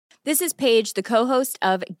This is Paige, the co-host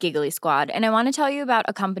of Giggly Squad, and I want to tell you about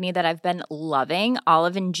a company that I've been loving,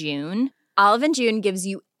 Olive & June. Olive & June gives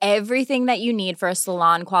you everything that you need for a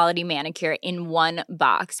salon-quality manicure in one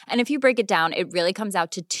box. And if you break it down, it really comes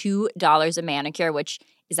out to $2 a manicure, which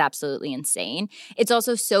is absolutely insane. It's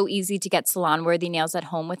also so easy to get salon-worthy nails at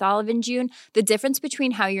home with Olive & June. The difference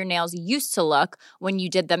between how your nails used to look when you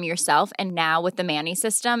did them yourself and now with the Mani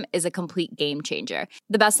system is a complete game changer.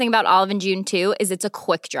 The best thing about Olive & June, too, is it's a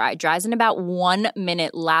quick dry. Dries in about 1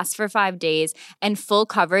 minute, lasts for 5 days, and full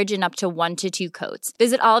coverage in up to 1 to 2 coats.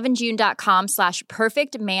 Visit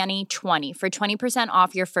oliveandjune.com/perfectmani20 for 20%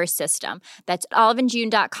 off your first system. That's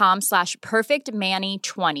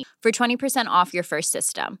oliveandjune.com/perfectmani20 for 20% off your first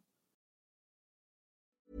system.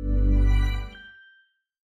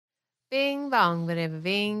 Bing bong, whatever,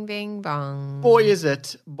 bing, bing bong. Boy, is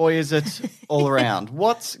it all around.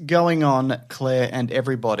 What's going on, Claire and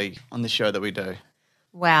everybody on the show that we do?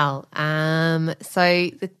 Well, so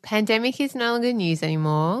the pandemic is no longer news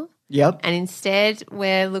anymore. Yep. And instead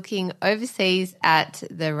we're looking overseas at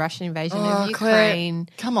the Russian invasion of Ukraine.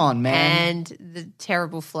 Claire, come on, man. And the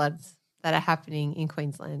terrible floods that are happening in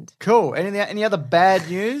Queensland. Cool. Any other bad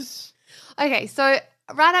news? Okay, so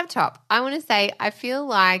right up top, I want to say I feel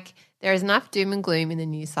like there is enough doom and gloom in the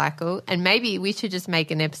news cycle, and maybe we should just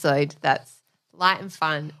make an episode that's light and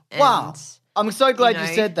fun. And, wow. I'm so glad you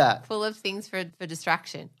said that. Full of things for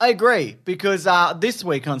distraction. I agree, because this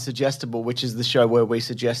week on Suggestible, which is the show where we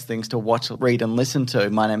suggest things to watch, read and llisten to,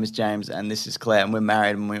 my name is James and this is Claire, and we're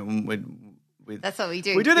married and we that's what we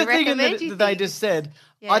do. We do the thing that they just said.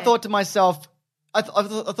 Yeah. I thought to myself, I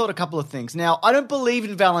thought a couple of things. Now, I don't believe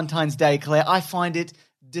in Valentine's Day, Claire. I find it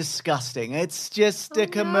disgusting. It's just a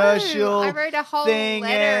commercial I wrote a whole thing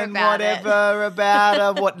letter and about whatever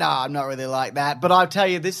about what. No, I'm not really like that. But I'll tell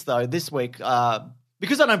you this though. This week,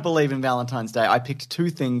 because I don't believe in Valentine's Day, I picked 2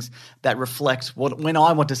 things that reflect when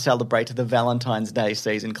I want to celebrate the Valentine's Day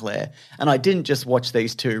season, Claire. And I didn't just watch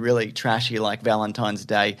these 2 really trashy like Valentine's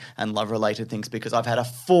Day and love-related things because I've had a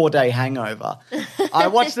 4-day hangover. I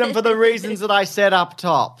watched them for the reasons that I said up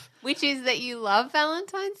top. Which is that you love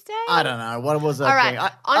Valentine's Day? I don't know. What was that All right. thing?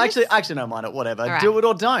 I actually don't mind it. Whatever. Right. Do it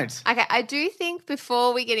or don't. Okay, I do think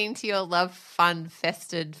before we get into your love fun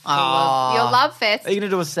fested your love fest. Are you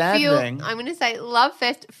going to do a sad thing? I'm going to say love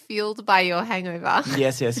fest fueled by your hangover.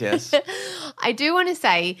 Yes. I do want to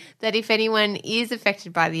say that if anyone is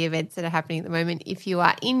affected by the events that are happening at the moment, if you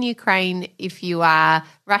are in Ukraine, if you are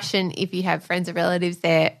Russian, if you have friends or relatives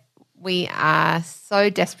there, we are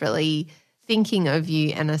so desperately thinking of you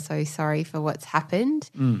and are so sorry for what's happened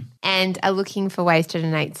and are looking for ways to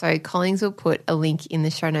donate. So Collings will put a link in the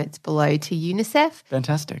show notes below to UNICEF.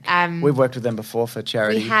 Fantastic. We've worked with them before for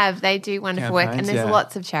charity. We have. They do wonderful work and there's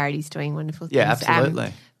lots of charities doing wonderful things. Yeah,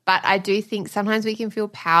 absolutely. But I do think sometimes we can feel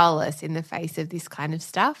powerless in the face of this kind of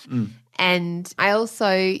stuff. And I also,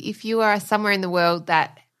 if you are somewhere in the world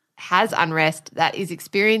that has unrest, that is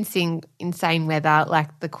experiencing insane weather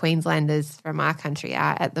like the Queenslanders from our country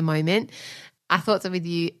are at the moment, our thoughts are with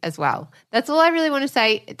you as well. That's all I really want to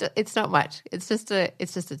say. It's not much. It's just a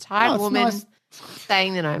tired woman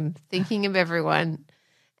saying that I'm thinking of everyone.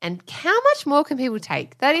 And how much more can people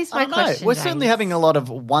take? That is my question. We're certainly having a lot of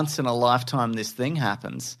once in a lifetime this thing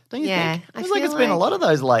happens. Don't you think? I feel like it's been a lot of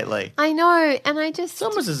those lately. I know, and I just... It's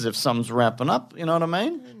almost as if something's wrapping up, you know what I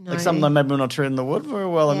mean? Like something that maybe we're not treating the wood very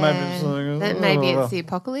well. And maybe it's the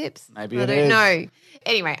apocalypse. Maybe it is. I don't know.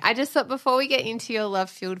 Anyway, I just thought before we get into your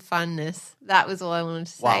love-filled funness, that was all I wanted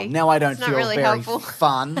to say. Well, now I don't feel really very helpful.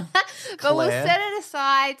 fun, But we'll set it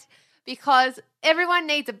aside because everyone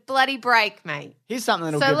needs a bloody break, mate. Here's something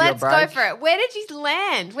that'll give you a break. So let's go for it. Where did you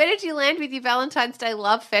land? Where did you land with your Valentine's Day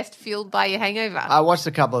love fest fueled by your hangover? I watched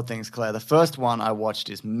a couple of things, Claire. The first one I watched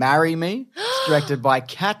is Marry Me. It's directed by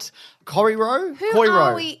Kat Coiro. Who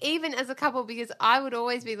are we even as a couple? Because I would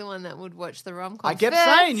always be the one that would watch the rom-com I kept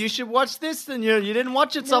saying you should watch this, and you didn't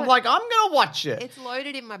watch it, so I'm like, I'm going to watch it. It's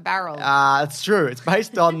loaded in my barrel. It's true. It's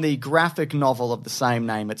based on the graphic novel of the same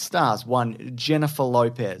name. It stars one Jennifer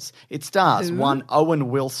Lopez. It stars one Owen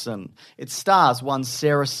Wilson. It stars one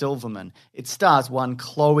Sarah Silverman. It stars one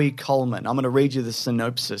Chloe Coleman. I'm going to read you the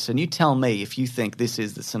synopsis, and you tell me if you think this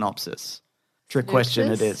is the synopsis. Trick question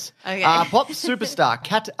it is. Okay. Pop superstar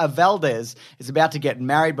Kat Valdez is about to get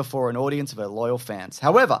married before an audience of her loyal fans.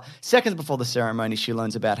 However, seconds before the ceremony, she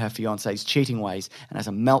learns about her fiancé's cheating ways and has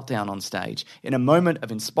a meltdown on stage. In a moment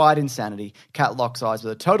of inspired insanity, Kat locks eyes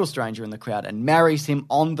with a total stranger in the crowd and marries him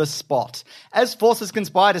on the spot. As forces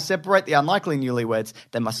conspire to separate the unlikely newlyweds,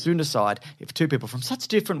 they must soon decide if 2 people from such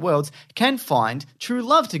different worlds can find true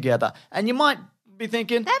love together. And you might be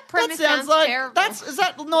thinking, That premise sounds sounds like terrible." is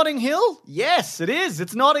that Notting Hill? Yes, it is.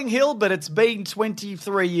 It's Notting Hill, but it's been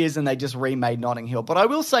 23 years and they just remade Notting Hill. But I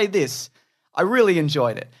will say this, I really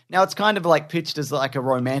enjoyed it. Now it's kind of like pitched as like a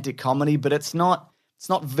romantic comedy, but it's not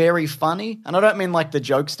very funny. And I don't mean like the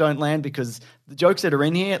jokes don't land, because the jokes that are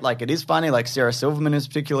in here, like, it is funny. Like Sarah Silverman in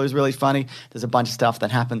particular is really funny. There's a bunch of stuff that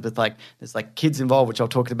happens with like, there's like kids involved, which I'll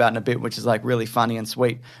talk about in a bit, which is like really funny and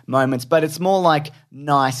sweet moments. But it's more like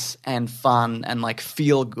nice and fun and like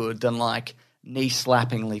feel good than like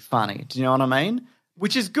knee-slappingly funny. Do you know what I mean?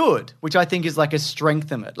 Which is good, which I think is like a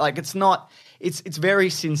strength in it. Like it's very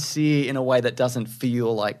sincere in a way that doesn't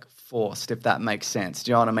feel like forced, if that makes sense.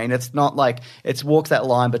 Do you know what I mean? It's not like, it's walked that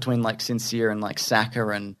line between like sincere and like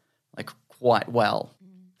saccharine and like quite well.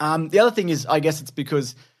 The other thing is, I guess it's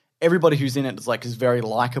because everybody who's in it is very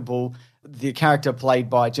likable. The character played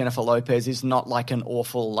by Jennifer Lopez is not like an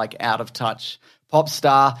awful, like out of touch pop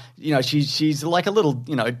star. You know, she's like a little,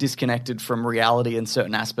 you know, disconnected from reality in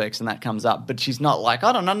certain aspects, and that comes up, but she's not like,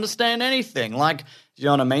 I don't understand anything. Like, do you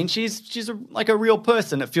know what I mean? She's like a real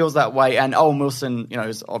person. It feels that way. And Owen Wilson, you know,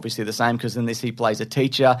 is obviously the same, because in this he plays a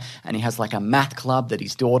teacher and he has like a math club that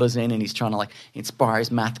his daughter's in, and he's trying to like inspire his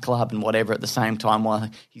math club and whatever at the same time while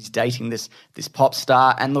he's dating this pop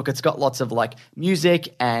star. And look, it's got lots of like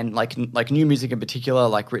music and like new music in particular,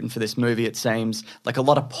 like written for this movie, it seems. Like a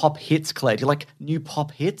lot of pop hits, Claire. Do you like new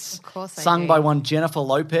pop hits? Of course I Sung do. by one Jennifer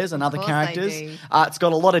Lopez and other course I characters. do. It's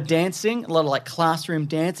got a lot of dancing, a lot of like classroom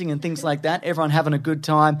dancing and things like that. Everyone having a good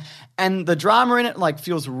time. And the drama in it like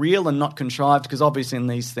feels real and not contrived, because obviously in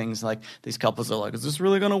these things, like these couples are like, is this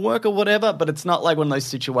really going to work or whatever? But it's not like one of those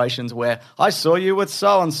situations where I saw you with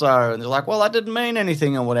so-and-so and they're like, well, I didn't mean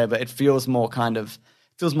anything or whatever. It feels more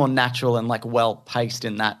natural and like well paced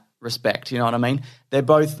in that respect. You know what I mean? They're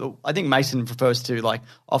both, I think Mason refers to like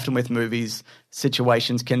often with movies,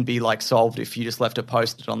 situations can be like solved if you just left a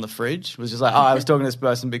post-it on the fridge. It was just like, oh, I was talking to this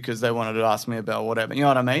person because they wanted to ask me about whatever. You know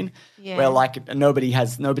what I mean? Yeah. Where like nobody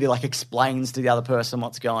like explains to the other person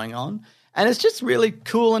what's going on. And it's just really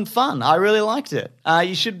cool and fun. I really liked it.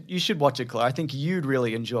 You should watch it, Claire. I think you'd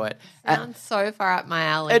really enjoy it. Sounds so far up my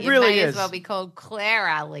alley. It really may is. as well be called Claire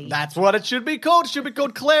Alley. That's what it should be called. It should be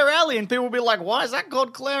called Claire Alley. And people will be like, why is that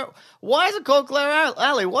called Claire? Why is it called Claire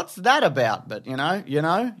Alley? What's that about? But you know.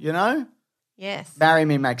 Yes. Marry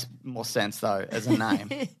Me makes more sense though as a name,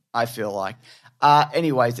 I feel like.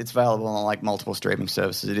 Anyways, it's available on like multiple streaming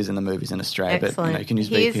services. It is in the movies in Australia, Excellent. but you know, you can use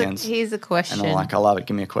VPNs. Here's a question. And I'm like, I love it.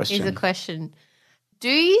 Give me a question. Here's a question. Do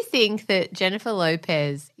you think that Jennifer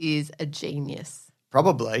Lopez is a genius?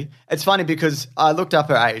 Probably. It's funny because I looked up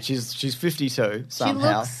her age. She's 52 somehow.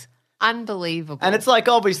 She looks unbelievable. And it's like,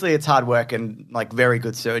 obviously it's hard work and like very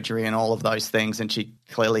good surgery and all of those things. And she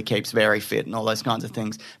clearly keeps very fit and all those kinds of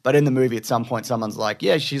things. But in the movie at some point, someone's like,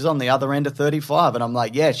 yeah, she's on the other end of 35. And I'm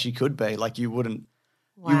like, yeah, she could be. Like you wouldn't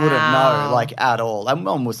know like at all. And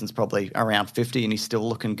Owen Wilson's probably around 50 and he's still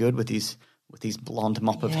looking good with his blonde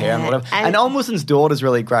mop of hair and whatever. And Owen Wilson's daughter's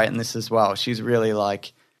really great in this as well. She's really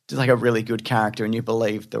like, just like a really good character, and you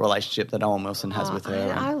believe the relationship that Owen Wilson has with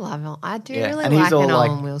her. I love him. I do Yeah, really and he's like all an like,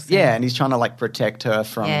 Owen Wilson. yeah, and he's trying to like protect her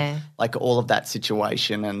from Yeah. like all of that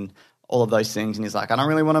situation and all of those things. And he's like, I don't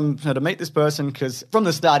really want her to meet this person, because from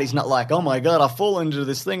the start he's not like, oh my God, I fall into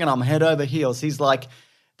this thing and I'm head over heels. He's like,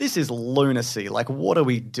 this is lunacy. Like, what do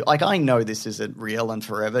we do? Like, I know this isn't real and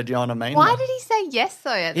forever. Do you know what I mean? Why Like, did he say yes though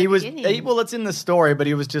at the he was beginning? well, it's in the story, but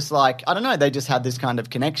he was just like, I don't know, they just had this kind of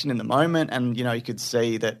connection in the moment, and you know, you could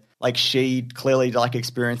see that like she clearly like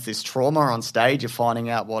experienced this trauma on stage of finding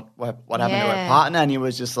out what happened to her Yeah. partner, and he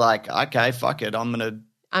was just like, okay, fuck it, I'm gonna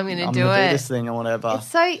do it. this thing or whatever. It's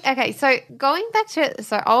so okay. So going back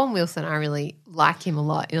to Owen Wilson, I really like him a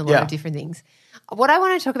lot in a lot Yeah. of different things. What I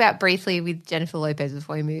want to talk about briefly with Jennifer Lopez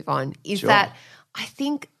before we move on is Sure. that I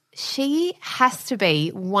think she has to be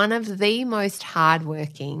one of the most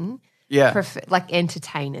hardworking, Yeah,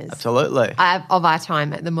 entertainers. absolutely. Of our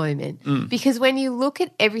time at the moment. Mm. Because when you look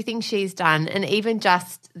at everything she's done, and even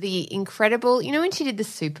just the incredible, you know, when she did the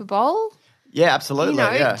Super Bowl, Yeah, absolutely. you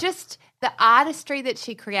know, yeah. just the artistry that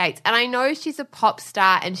she creates. And I know she's a pop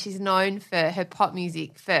star and she's known for her pop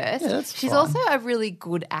music first. Yeah, that's she's fine. also a really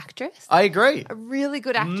good actress. I agree. A really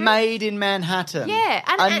good actress. Made in Manhattan. Yeah,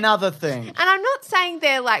 and- another thing. And I'm not saying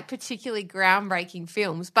they're like particularly groundbreaking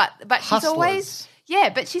films, but she's Hustlers. always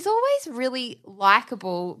but she's always really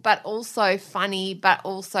likable, but also funny, but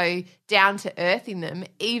also down to earth in them,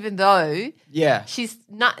 even though Yeah. she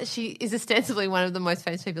is ostensibly one of the most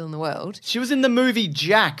famous people in the world. She was in the movie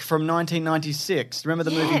Jack from 1996. Remember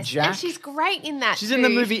the movie Yes, Jack? and she's great in that. She's in the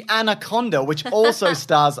too. movie Anaconda, which also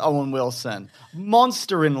stars Owen Wilson.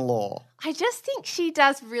 Monster-in-Law. I just think she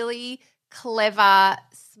does really clever,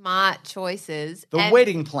 smart choices. The And-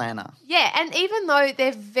 wedding planner. Yeah, and even though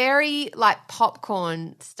they're very like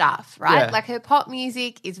popcorn stuff, right? Yeah. Like her pop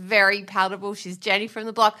music is very palatable. She's Jenny from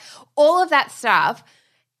the Block. All of that stuff,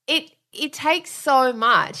 it takes so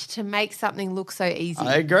much to make something look so easy.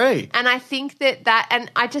 I agree. And I think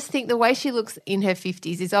and I just think the way she looks in her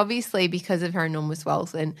 50s is obviously because of her enormous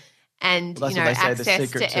wealth and Well, that's what they say, the access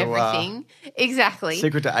secret to to, everything. Exactly.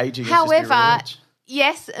 Secret to aging is just be However, rich.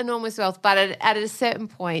 yes, enormous wealth, but at a certain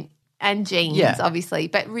point, and genes, Yeah. obviously,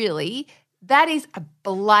 but really, that is a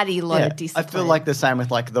bloody lot of I discipline. feel like the same with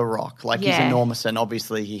like The Rock. Like he's Yeah. enormous and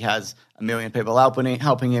obviously he has a million people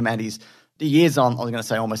helping him and he is on, I was going to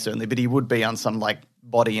say almost certainly, but he would be on some like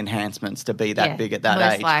body enhancements to be that Yeah, big at that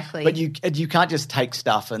most age. likely. But you can't just take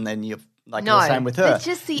stuff and then you're like no, the same with her. It's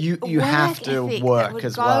just the you work have to ethic work that would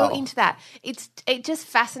as go well. into that. It just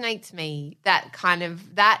fascinates me that kind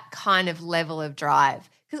of level of drive.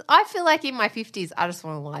 Because I feel like in my 50s, I just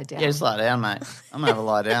want to lie down. Yeah, just lie down, mate. I'm gonna have a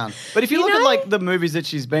lie down. But if you, You look at know? like the movies that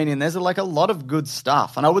she's been in, there's like a lot of good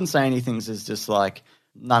stuff. And I wouldn't say anything's is just like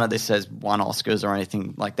none of this has won Oscars or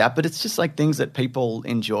anything like that. But it's just like things that people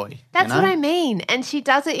enjoy. That's you know? what I mean. And she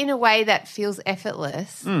does it in a way that feels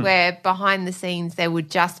effortless, Hmm. where behind the scenes there would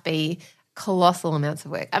just be colossal amounts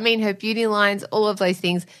of work. I mean, her beauty lines, all of those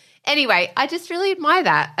things. Anyway, I just really admire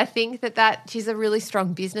that. I think that she's a really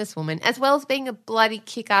strong businesswoman, as well as being a bloody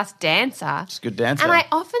kick-ass dancer. She's a good dancer. And I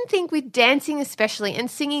often think with dancing especially, and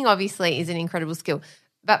singing obviously is an incredible skill,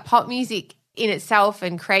 but pop music in itself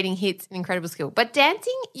and creating hits, an incredible skill. But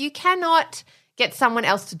dancing, you cannot get someone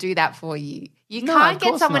else to do that for you. You No, can't of get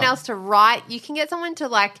course someone not. else to write. You can get someone to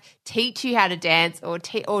like teach you how to dance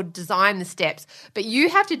or design the steps, but you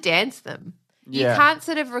have to dance them. Yeah. You can't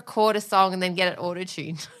sort of record a song and then get it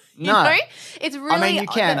auto-tuned. You No. know? It's really I mean, you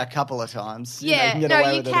can a couple of times. You know, you can get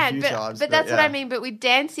away with it a few times, but that's what yeah. I mean. But with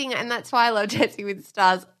dancing, and that's why I love Dancing with the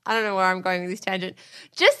Stars. I don't know where I'm going with this tangent.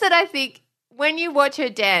 Just that I think when you watch her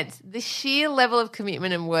dance, the sheer level of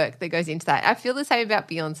commitment and work that goes into that. I feel the same about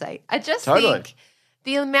Beyonce. I just Totally. think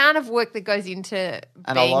the amount of work that goes into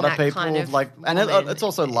And being a lot of that people kind of like, and woman it's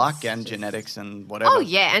also is luck and just- genetics and whatever. Oh,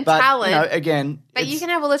 yeah, and but, talent. You know, again, But you can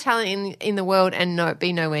have all the talent in the world and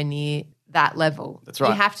be nowhere near that level. That's right.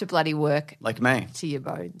 You have to bloody work like me. to your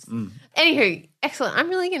bones. Anywho, excellent. I'm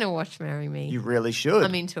really going to watch Marry Me. You really should.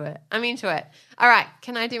 I'm into it. All right.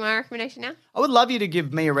 Can I do my recommendation now? I would love you to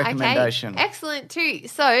give me a recommendation. Okay. Excellent too.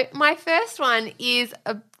 So my first one is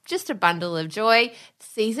just a bundle of joy.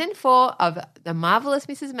 Season 4 of The Marvelous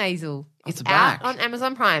Mrs. Maisel. It's It's back. out on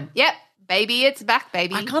Amazon Prime. Yep. Baby, it's back,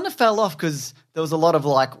 baby. I kind of fell off because there was a lot of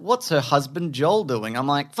like, what's her husband Joel doing? I'm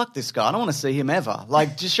like, fuck this guy. I don't want to see him ever.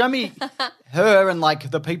 Like, just show me her and like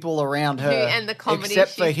the people around her. And the comedy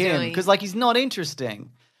except for she's him. doing. Because like he's not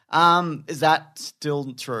interesting. Is that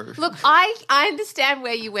still true? Look, I understand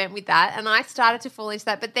where you went with that, and I started to fall into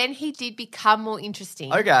that, but then he did become more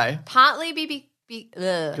interesting. Okay. Partly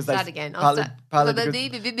start again. I'll start. My daughter's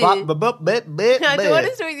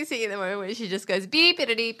doing this thing at the moment where she just goes beep,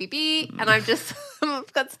 beep, beep, beep, and I've just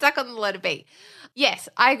got stuck on the letter B. Yes,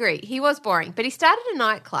 I agree. He was boring, but he started a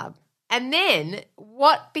nightclub. And then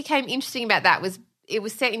what became interesting about that was it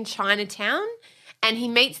was set in Chinatown, and he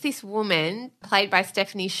meets this woman played by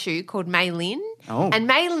Stephanie Hsu called Mei Lin. Oh. And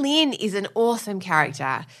Mei Lin is an awesome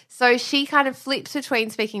character. So she kind of flips between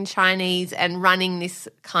speaking Chinese and running this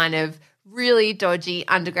kind of really dodgy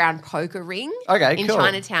underground poker ring Okay, in cool.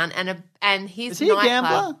 Chinatown. And his Is he a nightclub,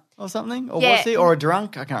 gambler or something? Or Yeah. was he? Or a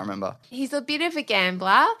drunk? I can't remember. He's a bit of a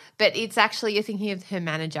gambler, but it's actually you're thinking of her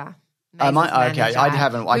manager. Am I? Maisel's Okay, manager, I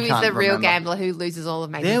haven't- I who is can't the real remember. gambler who loses all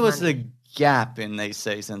of Maisel's There was money. a gap in these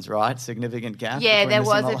seasons, right? Significant gap. Yeah, between there this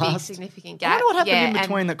was and the a big last. significant I gap. wonder what happened Yeah, in and-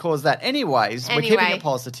 between that caused that. Anyways, we're keeping Anyway. it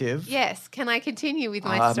positive. Yes, can I continue with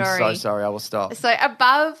my I'm story? so sorry. I will stop. So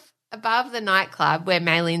above the nightclub where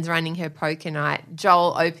Maylin's running her poker night,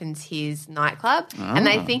 Joel opens his nightclub and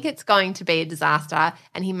they think it's going to be a disaster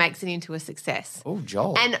and he makes it into a success. Oh,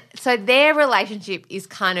 Joel. And so their relationship is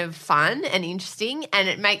kind of fun and interesting,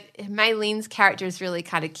 and Maylin's character is really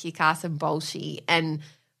kind of kick-ass and bolshy and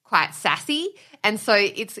quite sassy. And so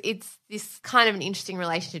it's this kind of an interesting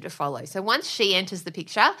relationship to follow. So once she enters the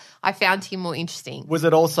picture, I found him more interesting. Was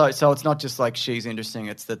it also, so it's not just like she's interesting,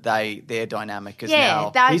 it's that their dynamic is Yeah, now,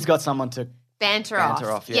 that- he's got someone to, Banter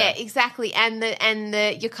Banter off. off, yeah. Exactly. And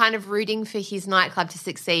you're kind of rooting for his nightclub to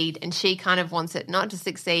succeed, and she kind of wants it not to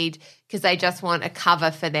succeed because they just want a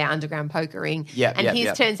cover for their underground poker ring. Yeah, and yeah, his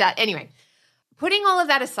yeah. turns out anyway. Putting all of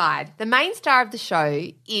that aside, the main star of the show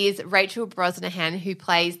is Rachel Brosnahan, who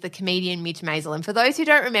plays the comedian Midge Maisel. And for those who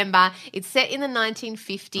don't remember, it's set in the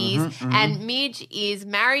 1950s, Mm-hmm, and Midge is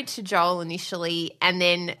married to Joel initially, and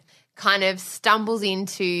then kind of stumbles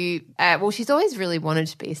into she's always really wanted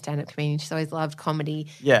to be a stand-up comedian. She's always loved comedy.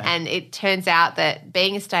 Yeah. And it turns out that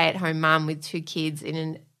being a stay-at-home mum with 2 kids in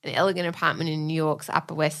an elegant apartment in New York's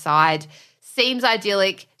Upper West Side seems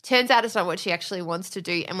idyllic. Turns out it's not what she actually wants to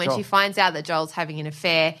do. And when she finds out that Joel's having an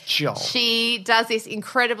affair, she does this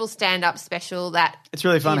incredible stand-up special that it's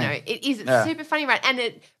really funny. It is. It's super funny, right? And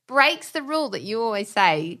it breaks the rule that you always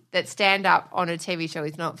say that stand-up on a TV show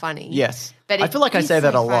is not funny. Yes. But I feel like I say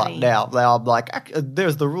that a lot funny. now. I'm like,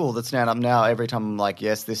 there's the rule that stand-up now. Every time I'm like,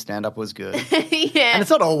 yes, this stand-up was good. Yeah. And it's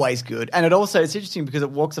not always good. And it's interesting because it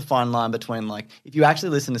walks a fine line between like, if you actually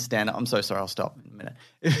listen to stand-up, I'm so sorry, I'll stop in a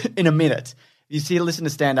minute. In a minute. You listen to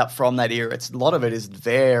stand-up from that era, a lot of it is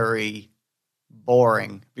very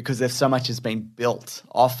boring because there's so much has been built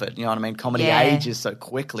off it. You know what I mean? Comedy ages so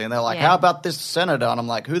quickly. And they're like, how about this senator? And I'm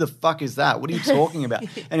like, who the fuck is that? What are you talking about?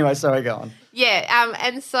 Anyway, sorry, go on. Yeah,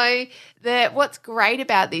 and so what's great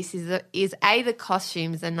about this is the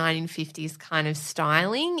costumes, the 1950s kind of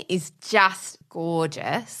styling is just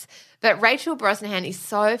gorgeous. But Rachel Brosnahan is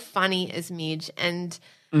so funny as Midge and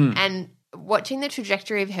watching the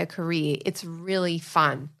trajectory of her career, it's really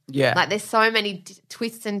fun. Yeah. Like there's so many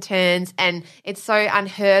twists and turns and it's so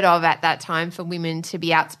unheard of at that time for women to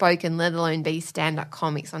be outspoken, let alone be stand-up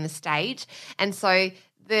comics on a stage. And so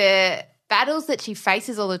the battles that she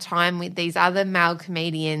faces all the time with these other male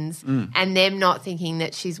comedians and them not thinking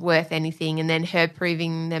that she's worth anything and then her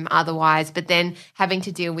proving them otherwise, but then having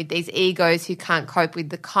to deal with these egos who can't cope with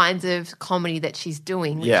the kinds of comedy that she's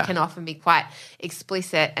doing, which can often be quite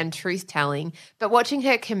explicit and truth-telling. But watching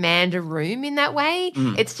her command a room in that way,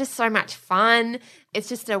 it's just so much fun. It's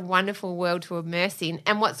just a wonderful world to immerse in.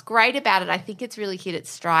 And what's great about it, I think it's really hit its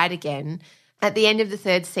stride again. At the end of the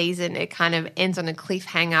 3rd season, it kind of ends on a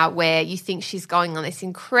cliffhanger where you think she's going on this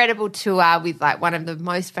incredible tour with like one of the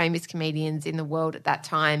most famous comedians in the world at that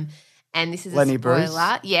time. And this is Lenny a spoiler.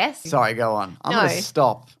 Bruce? Yes. Sorry, go on. I'm going to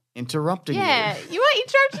stop interrupting you. Yeah, you are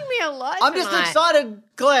interrupting me a lot I'm just tonight. excited,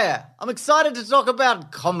 Claire. I'm excited to talk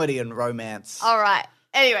about comedy and romance. All right.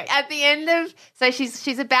 Anyway, at the end of – so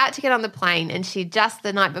she's about to get on the plane and she just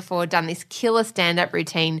the night before done this killer stand-up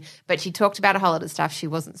routine, but she talked about a whole lot of stuff she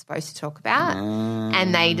wasn't supposed to talk about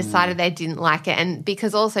and they decided they didn't like it and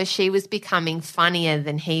because also she was becoming funnier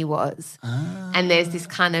than he was. And there's this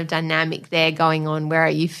kind of dynamic there going on where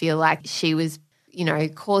you feel like she was,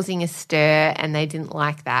 causing a stir and they didn't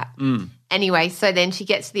like that. Anyway, so then she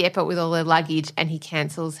gets to the airport with all her luggage and he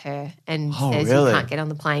cancels her and says you can't get on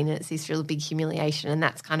the plane and it's this really big humiliation and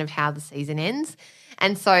that's kind of how the season ends.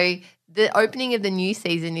 And so the opening of the new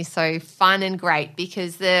season is so fun and great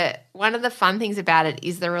because one of the fun things about it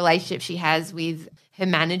is the relationship she has with her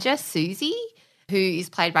manager, Susie, who is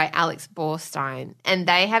played by Alex Borstein. And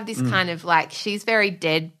they have this kind of like she's very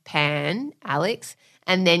deadpan, Alex,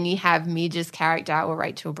 and then you have Midge's character or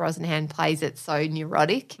Rachel Brosnahan plays it so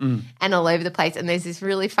neurotic and all over the place. And there's this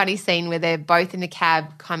really funny scene where they're both in a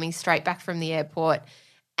cab coming straight back from the airport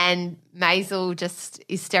and Maisel just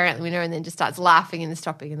is staring out the window and then just starts laughing and then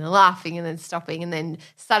stopping and then laughing and then stopping and then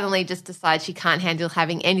suddenly just decides she can't handle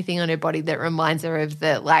having anything on her body that reminds her of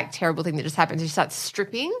the like terrible thing that just happened. So she starts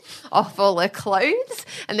stripping off all her clothes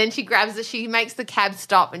and then she makes the cab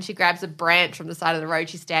stop and she grabs a branch from the side of the road.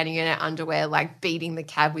 She's standing in her underwear like beating the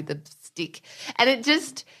cab with a stick and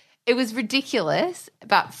it was ridiculous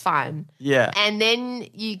but fun. Yeah. And then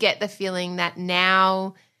you get the feeling that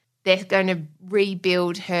now – they're going to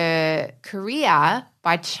rebuild her career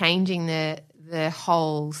by changing the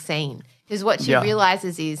whole scene. Because what she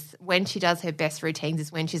realizes is when she does her best routines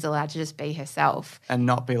is when she's allowed to just be herself. And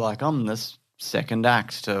not be like, I'm this second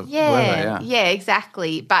act to whoever. Yeah,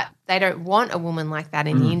 exactly. But they don't want a woman like that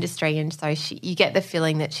in the industry. And so you get the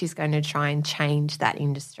feeling that she's going to try and change that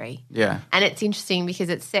industry. Yeah. And it's interesting because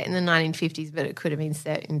it's set in the 1950s, but it could have been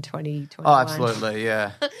set in 2021. Oh, absolutely,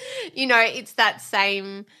 yeah. It's that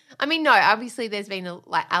same – I mean, no, obviously there's been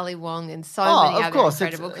like Ali Wong and so many other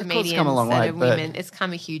incredible comedians come a long that way, are women. It's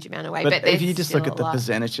come a huge amount of way. But if you just look at the lot.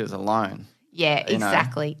 percentages alone. Yeah,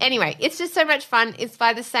 exactly. Anyway, it's just so much fun. It's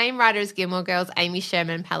by the same writer as Gilmore Girls, Amy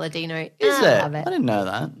Sherman Palladino. Is it? I love it. I didn't know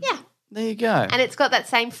that. Yeah. There you go. And it's got that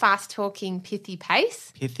same fast-talking, pithy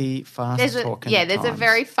pace. Pithy, fast-talking there's a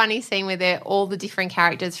very funny scene where all the different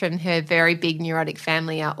characters from her very big neurotic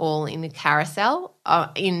family are all in a carousel.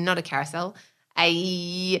 Not a carousel.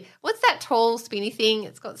 What's that tall spinny thing?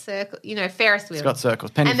 It's got circles, Ferris wheel. It's got circles.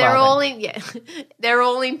 Penny and they're farthing. they're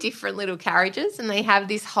all in different little carriages, and they have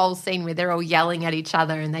this whole scene where they're all yelling at each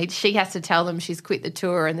other, and she has to tell them she's quit the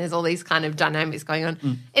tour, and there's all these kind of dynamics going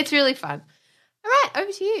on. It's really fun. All right,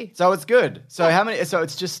 over to you. So it's good. So how many? So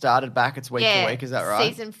it's just started back. It's week to week. Is that right?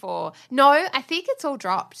 Season 4. No, I think it's all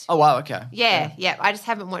dropped. Oh wow. Okay. Yeah. I just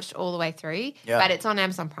haven't watched all the way through. Yeah. But it's on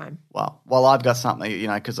Amazon Prime. Well, I've got something,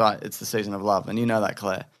 because it's the season of love, and you know that,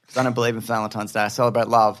 Claire. Because I don't believe in Valentine's Day. I celebrate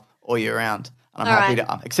love all year round, and I'm happy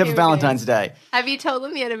to, except for Valentine's Day. Have you told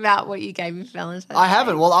them yet about what you gave me for Valentine's Day? I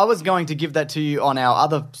haven't. Well, I was going to give that to you on our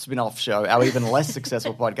other spin-off show, our even less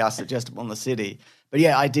successful podcast, Suggestible in the City. But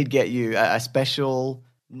yeah, I did get you a special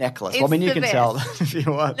necklace. It's you the can best. tell them if you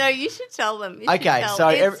want. No, you should tell them.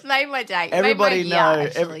 It's made my day. Everybody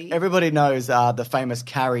Actually. Everybody knows the famous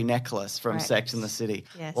Carrie necklace from Right. Sex and the City.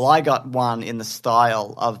 Yes. Well, I got one in the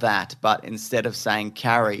style of that, but instead of saying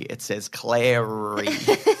Carrie, it says Clary.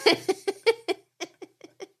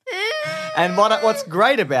 And what's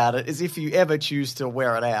great about it is if you ever choose to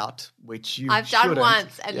wear it out, which you I've done shouldn't.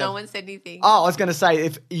 once and no one said anything. Oh, I was going to say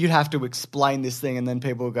if you'd have to explain this thing, and then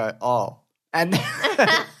people will go, "Oh," and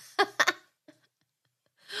I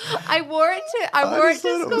wore it to just thought it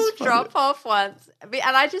school was funny. drop off once, and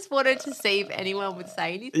I just wanted to see if anyone would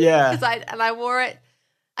say anything. Yeah. I wore it.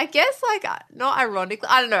 I guess not ironically.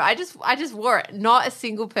 I don't know. I just wore it. Not a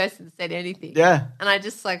single person said anything. yeah. And I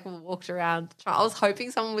just walked around. I was hoping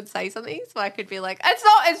someone would say something so I could be like,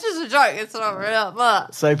 it's just a joke. It's not real.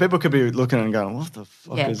 But So people could be looking and going, "What the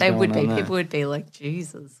fuck yeah, is they going would on be. there?" People would be like,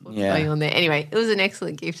 Jesus, what's Yeah. going on there? Anyway, it was an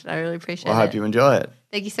excellent gift and I really appreciate I it. hope you enjoy it.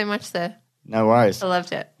 Thank you so much, sir. No worries. I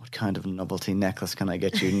loved it. What kind of novelty necklace can I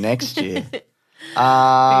get you next year? Who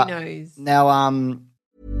knows? Now,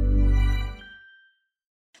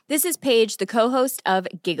 This is Paige, the co-host of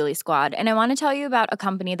Giggly Squad, and I want to tell you about a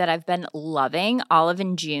company that I've been loving, Olive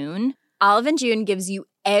 & June. Olive & June gives you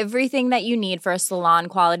everything that you need for a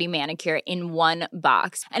salon-quality manicure in one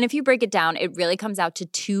box. And if you break it down, it really comes out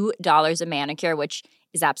to $2 a manicure, which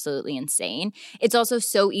is absolutely insane. It's also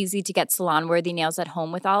so easy to get salon-worthy nails at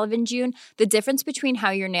home with Olive & June. The difference between how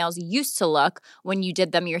your nails used to look when you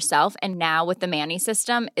did them yourself and now with the Mani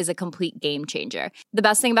system is a complete game changer. The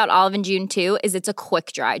best thing about Olive & June, too, is it's a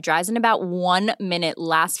quick dry. Dries in about 1 minute,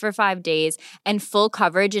 lasts for 5 days, and full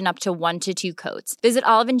coverage in up to 1 to 2 coats. Visit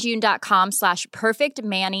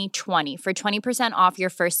oliveandjune.com/perfectmani20 for 20% off your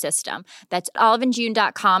first system. That's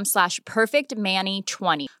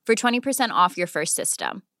oliveandjune.com/perfectmani20 for 20% off your first system.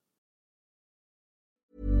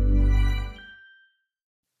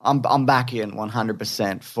 I'm back in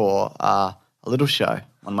 100% for a little show,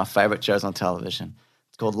 one of my favourite shows on television.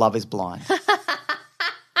 It's called Love is Blind.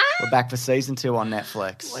 We're back for season 2 on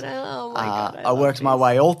Netflix. Oh my God. I worked my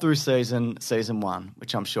way all through season 1,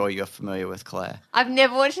 which I'm sure you're familiar with, Claire. I've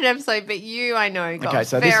never watched an episode, but I know, got Okay,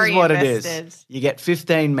 so very this is what invested. it is. You get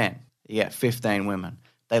 15 men, you get 15 women.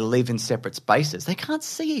 They live in separate spaces. They can't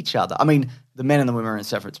see each other. I mean, the men and the women are in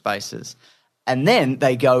separate spaces. And then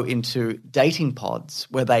they go into dating pods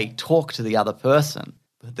where they talk to the other person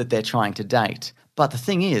that they're trying to date. But the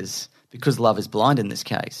thing is, because love is blind in this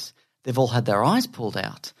case, they've all had their eyes pulled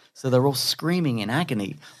out. So they're all screaming in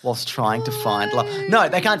agony whilst trying to find love. No,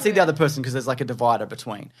 they can't see the other person because there's like a divider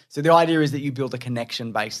between. So the idea is that you build a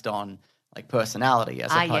connection based on personality as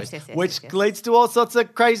opposed, yes, which leads to all sorts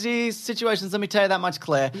of crazy situations. Let me tell you that much,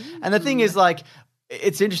 Claire. And the thing is,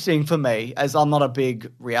 it's interesting for me, as I'm not a big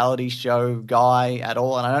reality show guy at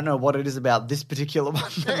all, and I don't know what it is about this particular one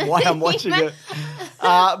and why I'm watching it.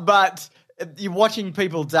 But you're watching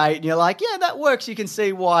people date and you're like, yeah, that works. You can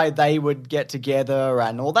see why they would get together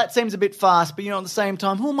and all that seems a bit fast, but at the same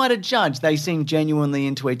time, who am I to judge? They seem genuinely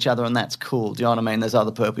into each other and that's cool. Do you know what I mean? There's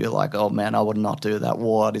other people you're like, oh man, I would not do that.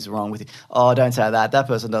 What is wrong with you? Oh, don't say that. That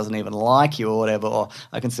person doesn't even like you or whatever. Or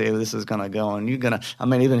I can see where this is going to go and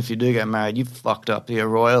even if you do get married, you fucked up here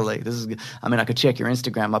royally. I could check your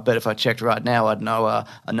Instagram. I bet if I checked right now, I'd know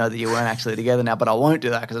that you weren't actually together now, but I won't do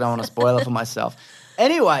that because I don't want to spoil it for myself.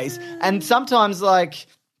 Anyways, and sometimes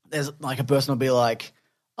there's a person will be like,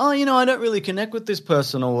 oh, I don't really connect with this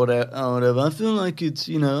person or whatever. I feel like it's,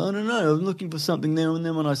 I don't know, I'm looking for something there and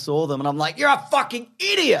then when I saw them and I'm like, you're a fucking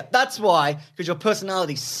idiot. That's why, because your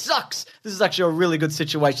personality sucks. This is actually a really good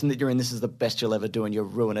situation that you're in. This is the best you'll ever do and you're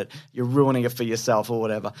ruining it for yourself or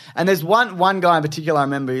whatever. And there's one guy in particular I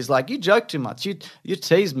remember, he's like, you joke too much. You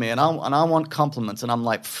tease me and I want compliments. And I'm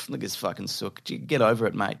like, look at this fucking sook. Get over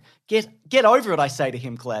it, mate. Get over it, I say to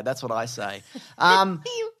him, Claire. That's what I say.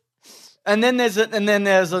 And then there's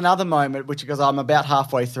another moment, which because I'm about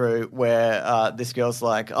halfway through, where this girl's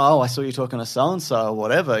like, "Oh, I saw you talking to so and so or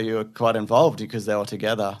whatever. You were quite involved because they were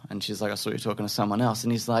together." And she's like, "I saw you talking to someone else."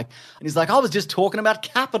 And he's like, "I was just talking about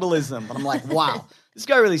capitalism." And I'm like, "Wow, this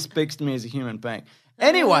guy really speaks to me as a human being."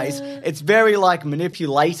 Anyways, it's very like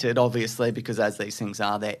manipulated, obviously, because as these things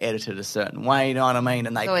are, they're edited a certain way, you know what I mean?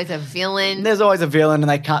 And There's always a villain. there's always a villain and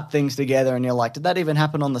they cut things together and you're like, did that even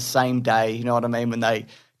happen on the same day? You know what I mean? When they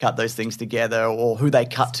cut those things together or who they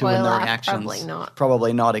cut to in the Spoiler, reactions. probably not.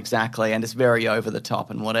 Probably not exactly. And it's very over the top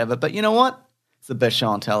and whatever. But you know what? It's the best show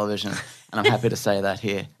on television. And I'm happy to say that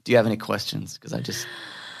here. Do you have any questions? Because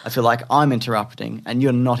I feel like I'm interrupting and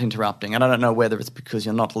you're not interrupting. And I don't know whether it's because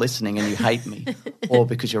you're not listening and you hate me or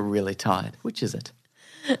because you're really tired. Which is it?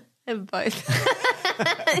 And both.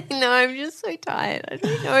 No, I'm just so tired. I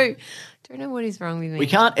don't know what is wrong with me. We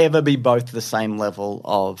can't ever be both the same level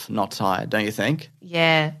of not tired, don't you think?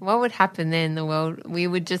 Yeah. What would happen then in the world? We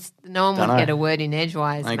would just, no one would Dunno. get a word in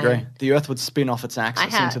edgewise. I man. agree. The earth would spin off its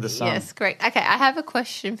axis into the sun. Yes, correct. Okay, I have a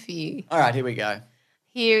question for you. All right, here we go.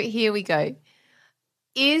 Here we go.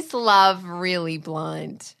 Is love really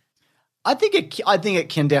blind? I think it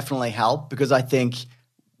can definitely help because I think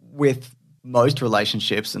with most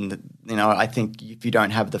relationships and I think if you don't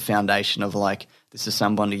have the foundation of like this is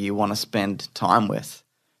somebody you want to spend time with,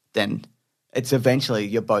 then it's eventually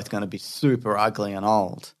you're both going to be super ugly and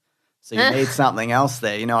old. So you need something else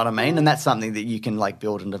there, you know what I mean? And that's something that you can like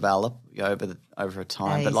build and develop over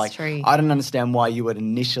time. That But is true. I don't understand why you would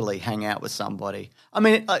initially hang out with somebody. I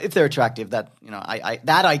mean, if they're attractive, that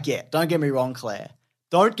I get. Don't get me wrong, Claire.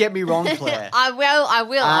 Don't get me wrong, Claire. I will.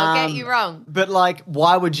 I'll get you wrong. But like,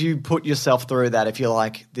 why would you put yourself through that if you're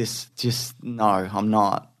like this? Just no, I'm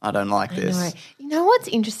not. I don't like this. I know. You know what's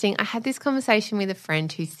interesting? I had this conversation with a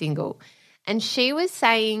friend who's single, and she was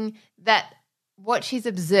saying that what she's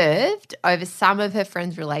observed over some of her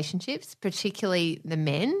friends' relationships, particularly the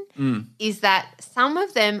men, is that some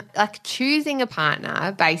of them like choosing a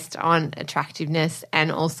partner based on attractiveness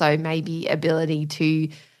and also maybe ability to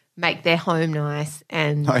make their home nice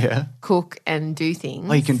and cook and do things.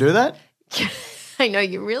 Oh, you can do that? I know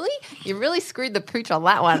you really screwed the pooch on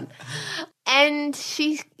that one. And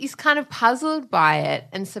she is kind of puzzled by it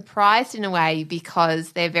and surprised in a way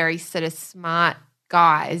because they're very sort of smart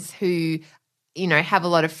guys who, have a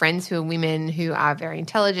lot of friends who are women who are very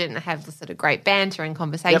intelligent and have sort of great banter and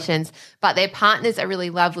conversations, but their partners are really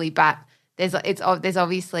lovely, but there's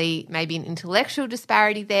obviously maybe an intellectual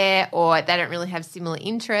disparity there or they don't really have similar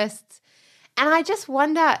interests. And I just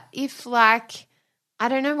wonder if like I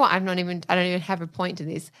don't even have a point to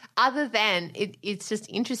this other than it's just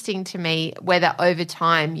interesting to me whether over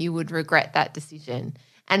time you would regret that decision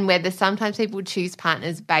and whether sometimes people choose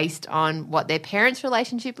partners based on what their parents'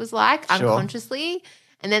 relationship was like unconsciously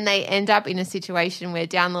and then they end up in a situation where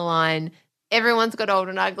down the line everyone's got old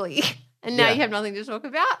and ugly and now you have nothing to talk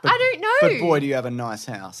about. I don't know. But boy, do you have a nice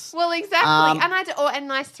house. Well, exactly. And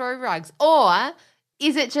nice throw rugs. Or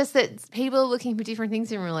is it just that people are looking for different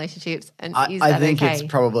things in relationships? And I think it's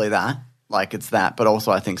probably that. Like it's that. But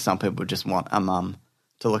also I think some people just want a mum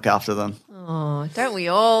to look after them. Oh, don't we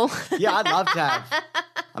all? Yeah, I'd love to have.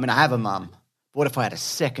 I mean, I have a mum. What if I had a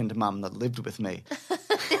second mum that lived with me?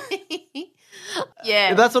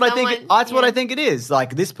 Yeah. That's what I think. That's what I think it is.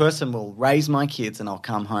 Like this person will raise my kids and I'll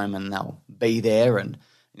come home and they'll be there and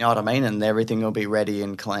you know what I mean? And everything will be ready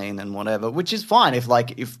and clean and whatever, which is fine if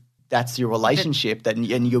that's your relationship and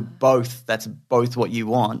you're both, that's both what you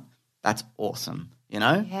want. That's awesome, you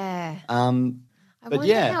know? Yeah. But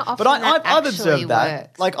yeah, but I've observed that.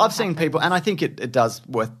 Works. Like I've seen people, and I think it does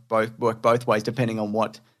work both ways, depending on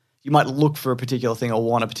what you might look for a particular thing or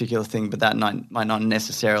want a particular thing, but that might not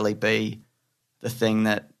necessarily be the thing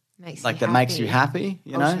that makes you happy.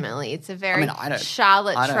 You know, ultimately, it's a very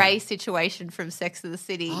Charlotte Trey situation from Sex of the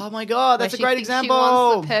City. Oh my God, that's a great example. She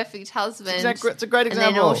wants the perfect husband. It's a great example.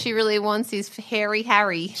 And then all she really wants is hairy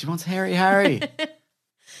Harry. She wants hairy Harry.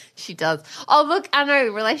 She does. Oh, look, I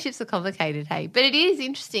know relationships are complicated, hey, but it is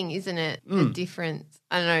interesting, isn't it? The difference.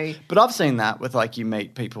 I know. But I've seen that with like you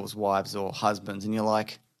meet people's wives or husbands and you're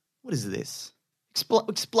like, what is this?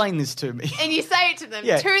 Explain this to me. And you say it to them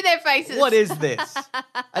to their faces. What is this?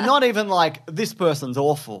 And not even like this person's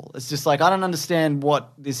awful. It's just like I don't understand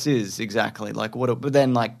what this is exactly. Like what? But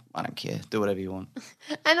then like I don't care. Do whatever you want.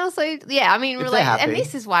 And also, I mean, and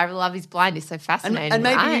this is why Love Is Blind is so fascinating. And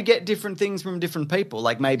maybe you get different things from different people.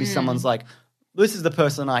 Like maybe someone's like, this is the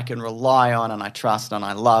person I can rely on and I trust and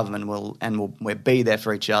I love and we'll be there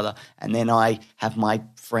for each other. And then I have my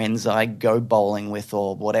friends I go bowling with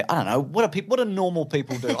or whatever. I don't know. What do normal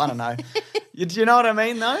people do? I don't know. Do you know what I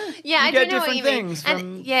mean though? Yeah, I do know different what you things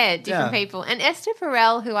mean. Different people. And Esther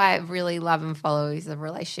Perel, who I really love and follow, is a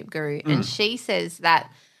relationship guru. And she says that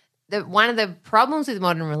one of the problems with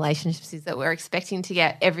modern relationships is that we're expecting to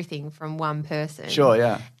get everything from one person. Sure,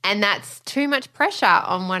 yeah. And that's too much pressure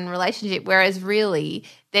on one relationship, whereas really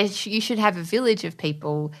you should have a village of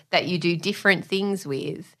people that you do different things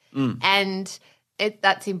with. And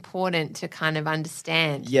that's important to kind of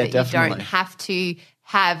understand that definitely. You don't have to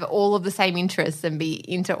have all of the same interests and be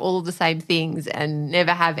into all of the same things and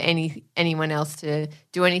never have anyone else to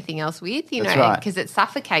do anything else with, you That's know, right. because it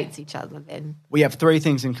suffocates each other then. We have 3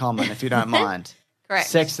 things in common, if you don't mind. Correct.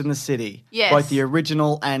 Sex and the City. Yes. Both the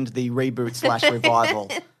original and the reboot /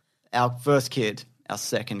 revival. Our first kid, our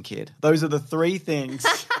second kid. Those are the 3 things.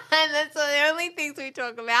 And that's the only things we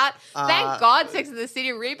talk about. Thank God Sex and the City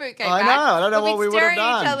reboot came I back. know. I don't know We've what we been would have staring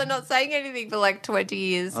at each done. other, not saying anything for like 20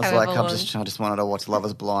 years. I was however like, long. I just wanted to watch Love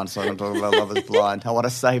is Blind so I can talk about Love is Blind. I want to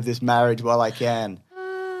save this marriage while I can.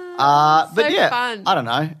 But so yeah, fun. I don't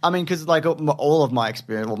know. I mean, because like all of my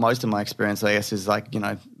experience, well, most of my experience, I guess, is like, you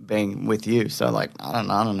know, being with you. So like, I don't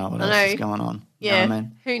know what else is going on. Yeah. You know what I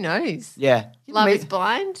mean? Who knows? Yeah. Love is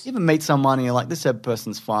blind. You ever meet someone and you're like, this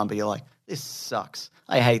person's fine, but you're like, this sucks.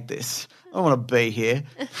 I hate this. I don't want to be here.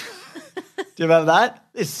 Do you remember that?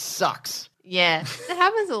 This sucks. Yeah, it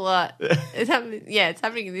happens a lot. It's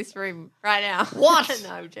happening in this room right now. What?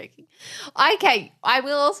 No, I'm joking. Okay, I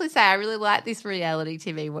will also say I really like this reality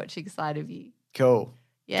TV watching side of you. Cool.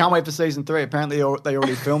 Yeah. Can't wait for season 3. Apparently they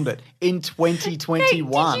already filmed it in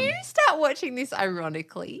 2021. Hey, did you start watching this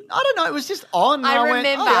ironically? I don't know. It was just on. And I went,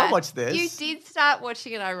 remember. oh, yeah, I'll watch this. You did start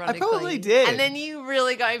watching it ironically. probably did. And then you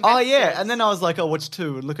really got invested. Oh, yeah. And then I was like, I'll watch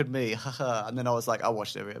 2 and look at me. Haha. And then I was like, I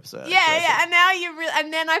watched every episode. Yeah. And now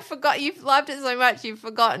and then I forgot. You've loved it so much, you've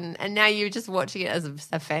forgotten. And now you're just watching it as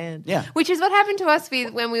a fan. Yeah. Which is what happened to us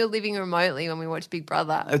when we were living remotely when we watched Big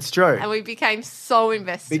Brother. It's true. And we became so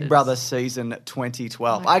invested. Big Brother season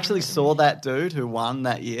 2012. I actually saw that dude who won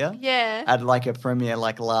that year. Yeah. At like a premiere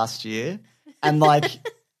like last year. And like,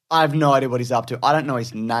 I have no idea what he's up to. I don't know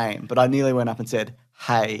his name, but I nearly went up and said,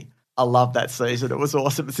 hey, I love that season. It was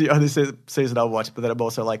awesome. It's the only season I watched, but then I'm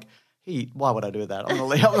also like, why would I do that? I'm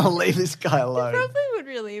gonna leave this guy alone. Probably would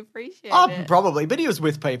really appreciate Oh, it. probably, but he was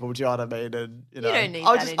with people. Do you know what I mean? And you know, don't need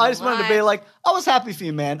I that just, in I your just wanted to be life. like, I was happy for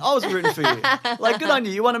you, man. I was rooting for you. Like, good on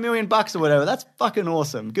you. You won $1 million or whatever. That's fucking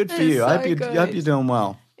awesome. Good for That is you. I so hope you're doing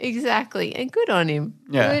well. Exactly. And good on him.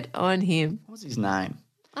 Yeah. Good on him. What was his name?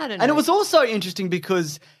 I don't know. And it was also interesting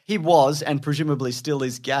because he was and presumably still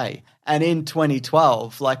is gay. And in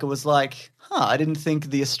 2012, like it was like, I didn't think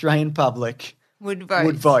the Australian public would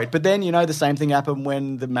vote. But then, you know, the same thing happened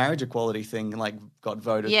when the marriage equality thing like got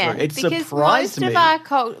voted Yeah, through. It because surprised me.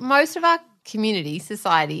 most of our community,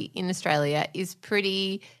 society in Australia is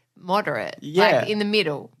pretty moderate. Yeah. Like in the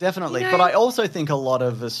middle. Definitely. You know? But I also think a lot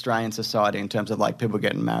of Australian society in terms of like people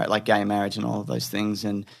getting married, like gay marriage and all of those things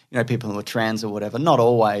and, you know, people who are trans or whatever, not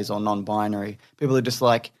always or non-binary, people are just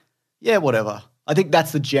like, yeah, whatever. I think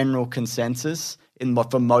that's the general consensus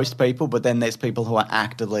for most people, but then there's people who are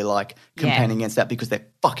actively like campaigning against that because they're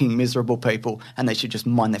fucking miserable people and they should just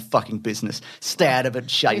mind their fucking business. Stay out of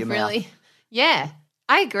it, shut your mouth. Yeah,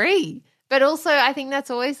 I agree. But also I think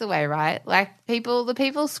that's always the way, right? Like the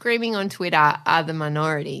people screaming on Twitter are the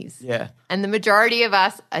minorities. Yeah. And the majority of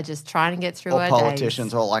us are just trying to get through Or our politicians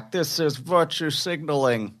days. are like, this is virtue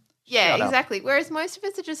signaling. Yeah, Shut up. exactly. Whereas most of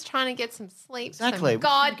us are just trying to get some sleep. Exactly. Some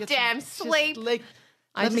goddamn sleep.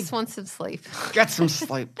 I Let me just want some sleep. Get some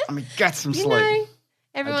sleep. Get some You sleep.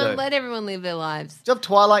 know, do. let everyone live their lives. Do you have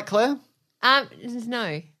Twilight, Claire?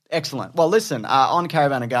 No. Excellent. Well, listen, on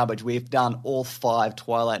Caravan of Garbage, we've done all 5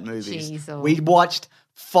 Twilight movies. Jeez, oh. We watched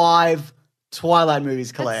 5 Twilight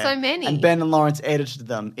movies, Claire. so many. And Ben and Lawrence edited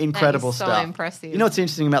them. Incredible so stuff. impressive. You know what's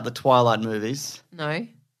interesting about the Twilight movies? No.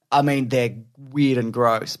 I mean, they're weird and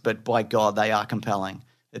gross, but by God, they are compelling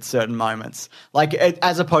at certain moments. Like,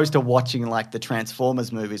 as opposed to watching, like, the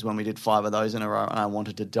Transformers movies when we did 5 of those in a row and I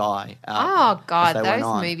wanted to die. Oh, God, as they went those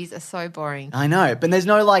on. movies are so boring. I know, but there's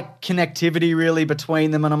no like connectivity really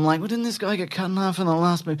between them, and I'm like, well, didn't this guy get cut in half in the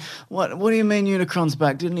last movie? What do you mean Unicron's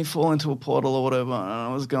back? Didn't he fall into a portal or whatever? I don't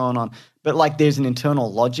know what's going on. But like, there's an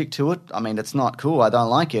internal logic to it. I mean, it's not cool. I don't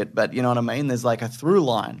like it, but you know what I mean? There's like a through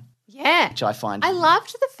line, Yeah. which I find. I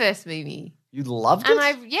loved the first movie. You loved it? And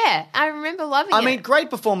I remember loving it. I mean, great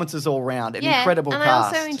performances all round, an incredible and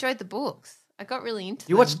cast. I also enjoyed the books. I got really into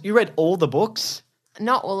You them. You read all the books?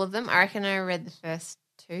 Not all of them. I reckon I read the first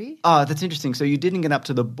 2. Oh, that's interesting. So you didn't get up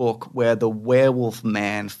to the book where the werewolf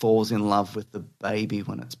man falls in love with the baby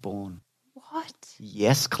when it's born. What?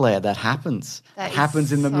 Yes, Claire, that happens. That It is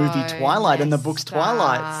happens in the movie so Twilight and the book's messed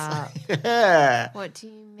Twilights. up. Yeah. What do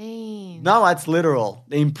you mean? No, it's literal.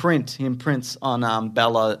 He imprints on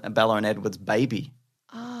Bella and Edward's baby.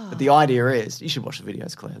 Oh. But the idea is, you should watch the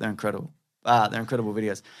videos, Claire. They're incredible. They're incredible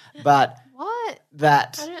videos. But What?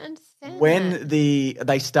 that I don't understand when that.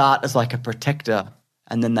 they start as like a protector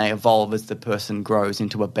and then they evolve as the person grows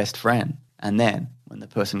into a best friend. And then when the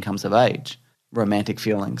person comes of age, romantic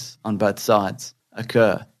feelings on both sides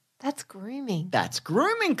occur. That's grooming. That's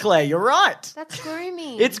grooming, Claire. You're right. That's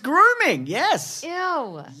grooming. It's grooming. Yes.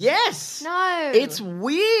 Ew. Yes. No. It's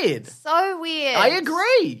weird. so weird. I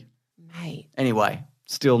agree. Mate. Anyway,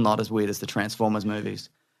 still not as weird as the Transformers movies.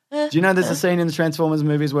 Do you know there's a scene in the Transformers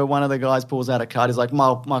movies where one of the guys pulls out a card? He's like,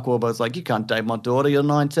 Mark Wahlberg's like, you can't date my daughter, you're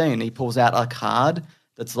 19. He pulls out a card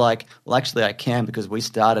that's like, well, actually I can because we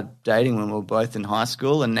started dating when we were both in high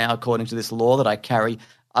school, and now according to this law that I carry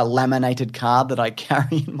a laminated card that I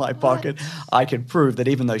carry in my pocket, I can prove that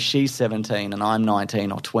even though she's 17 and I'm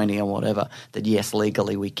 19 or 20 or whatever, that yes,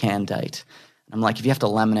 legally we can date. And I'm like, if you have to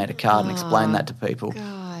laminate a card and explain that to people,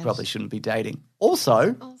 you probably shouldn't be dating.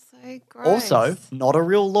 Also, Gross. not a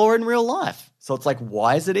real law in real life. So it's like,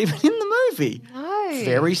 why is it even in the movie? No.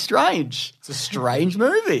 Very strange. It's a strange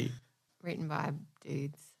movie. Written by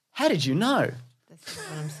dudes. How did you know? That's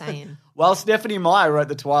what I'm saying. Well, Stephanie Meyer wrote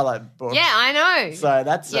the Twilight book. Yeah, I know. So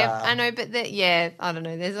that's... Yep, I know, but I don't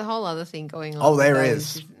know. There's a whole other thing going on. Oh, there with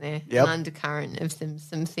is. Isn't there? Yep. An undercurrent of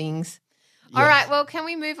some things. All right, well, can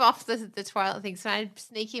we move off the Twilight thing? So I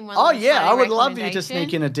sneak in one. Oh, little yeah. tiny I would love you to recommendation?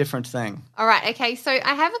 sneak in a different thing. All right, okay. So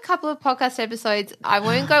I have a couple of podcast episodes. I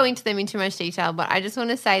won't go into them in too much detail, but I just want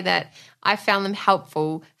to say that I found them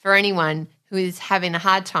helpful for anyone who is having a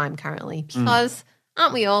hard time currently because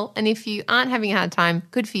aren't we all? And if you aren't having a hard time,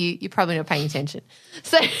 good for you. You're probably not paying attention.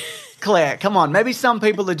 So Claire, come on. Maybe some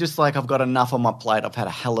people are just like, I've got enough on my plate. I've had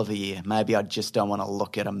a hell of a year. Maybe I just don't want to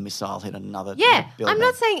look at a missile hit another yeah, building. I'm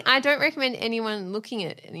not saying I don't recommend anyone looking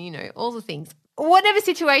at, all the things. Whatever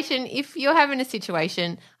situation, if you're having a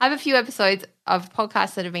situation, I have a few episodes of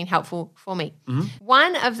podcasts that have been helpful for me.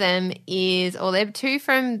 One of them is, they're two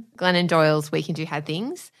from Glennon Doyle's We Can Do Hard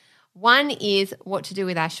Things. One is What to Do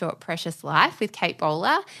with Our Short Precious Life with Kate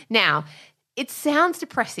Bowler. Now, it sounds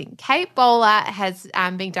depressing. Kate Bowler has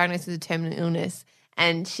been diagnosed with a terminal illness,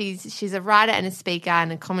 and she's a writer and a speaker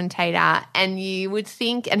and a commentator, and you would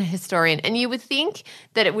think, and a historian, and you would think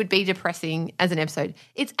that it would be depressing as an episode.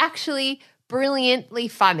 It's actually brilliantly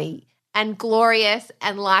funny and glorious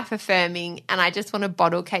and life-affirming, and I just want to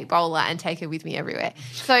bottle Kate Bowler and take her with me everywhere.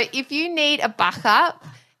 So if you need a backup,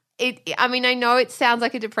 I know it sounds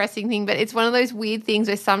like a depressing thing, but it's one of those weird things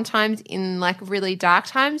where sometimes in like really dark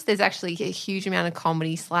times, there's actually a huge amount of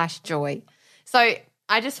comedy / joy. So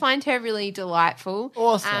I just find her really delightful.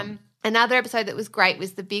 Awesome. Another episode that was great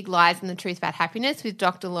was The Big Lies and the Truth About Happiness with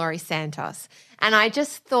Dr. Laurie Santos. And I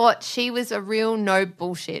just thought she was a real no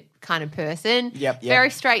bullshit kind of person. Yep.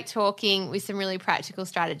 Very straight talking with some really practical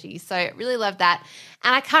strategies. So really love that.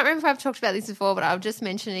 And I can't remember if I've talked about this before, but I'll just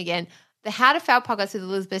mention it again. The How to Fail podcast with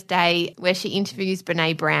Elizabeth Day, where she interviews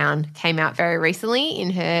Brene Brown, came out very recently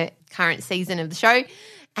in her current season of the show.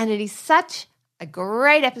 And it is such a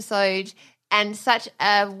great episode and such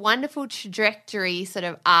a wonderful trajectory sort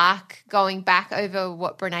of arc going back over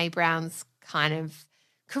what Brene Brown's kind of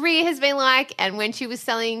career has been like, and when she was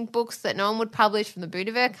selling books that no one would publish from the boot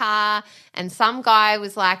of her car, and some guy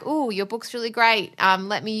was like, "Oh, your book's really great.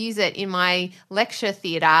 Let me use it in my lecture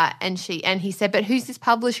theatre." And he said, "But who's this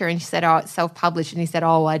publisher?" And she said, "Oh, it's self-published." And he said,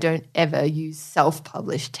 "Oh, I don't ever use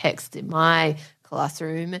self-published text in my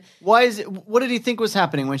classroom." What did he think was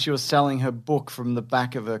happening when she was selling her book from the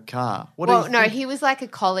back of her car? He was like a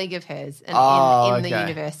colleague of hers in the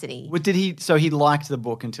university. So he liked the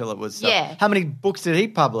book until it was... Yeah. How many books did he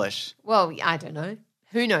publish? Well, I don't know.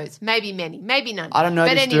 Who knows? Maybe many, maybe none. I don't know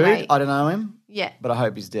this anyway, dude. I don't know him. Yeah. But I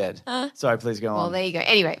hope he's dead. Sorry, please go on. Well, there you go.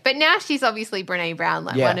 Anyway, but now she's obviously Brene Brown,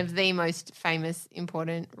 one of the most famous,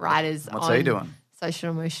 important writers What's he doing? Social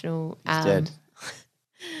emotional. He's dead.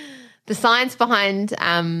 The science behind.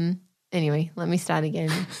 Anyway, let me start again.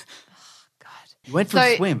 Oh, God. You went for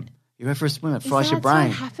a swim. You went for a swim. It fries your brain.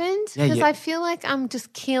 What happened? Yeah, Because I feel like I'm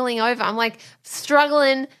just keeling over. I'm like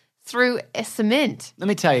struggling through a cement. Let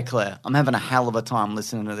me tell you, Claire, I'm having a hell of a time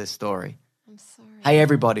listening to this story. I'm sorry. Hey,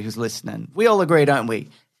 everybody who's listening. We all agree, don't we?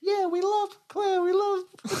 Yeah, we love Claire. We love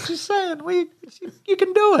what she's saying. You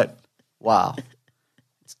can do it. Wow.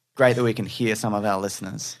 It's great that we can hear some of our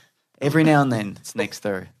listeners. Every now and then it sneaks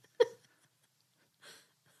through.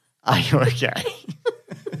 Are you okay?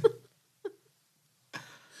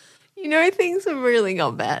 Things have really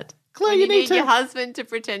gone bad. Claire, When you need to... your husband to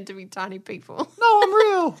pretend to be tiny people. No, I'm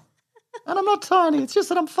real. And I'm not tiny. It's just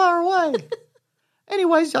that I'm far away.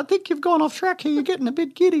 Anyways, I think you've gone off track here. You're getting a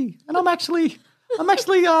bit giddy. And I'm actually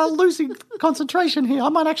losing concentration here. I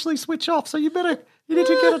might actually switch off. So you better You need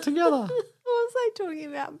to get it together. What was I talking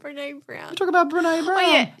about? Brene Brown. Talk about Brene Brown.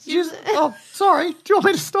 Oh, yeah. Oh, sorry. Do you want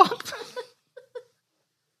me to stop?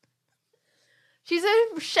 She's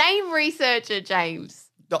a shame researcher, James.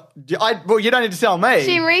 Well, you don't need to tell me.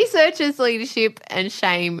 She researches leadership and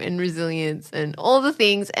shame and resilience and all the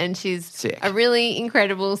things, and she's Sick. a really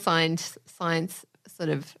incredible science sort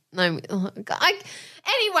of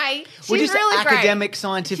anyway, Would you she's say really academic great.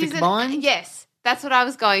 scientific mind? Yes, that's what I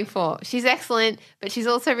was going for. She's excellent, but she's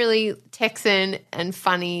also really Texan and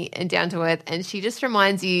funny and down to earth, and she just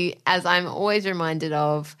reminds you, as I'm always reminded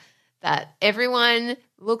of, that everyone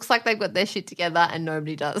looks like they've got their shit together and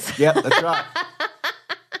nobody does. Yep, that's right.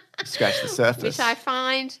 Scratch the surface. Which I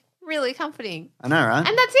find really comforting. I know, right?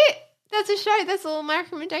 And that's it. That's a show. That's all my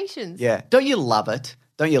recommendations. Yeah. Don't you love it?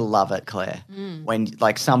 Don't you love it, Claire? Mm. When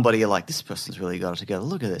like somebody you're like, this person's really got it together.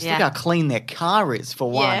 Look at this. Yeah. Look how clean their car is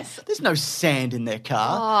for one. Yes. There's no sand in their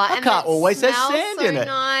car. Oh, My and car it always has smells sand so in it.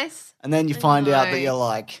 Nice. And then you find out that know. you're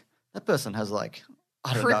like, that person has like,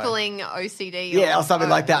 I don't know. Crippling OCD. Yeah, or something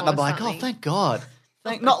like that. And or I'm like, something. oh, thank God.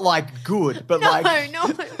 Not like good, but No, like. no,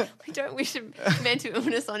 we don't wish mental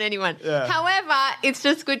illness on anyone. Yeah. However, it's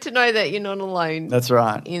just good to know that you're not alone. That's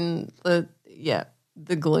right. In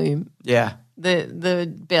the gloom, Yeah.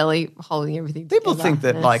 the belly holding everything People together. think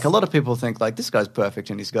that, Yes. like, a lot of people think, like, this guy's perfect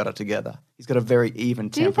and he's got it together. He's got a very even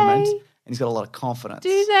temperament they? and he's got a lot of confidence. Do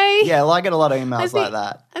they? Yeah, well, I get a lot of emails think- like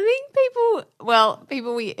that. I think people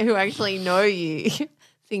who actually know you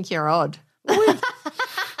think you're odd.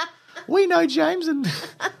 We know James and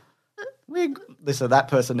listen, that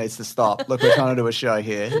person needs to stop. Look, we're trying to do a show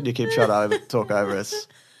here and you keep trying to talk over us.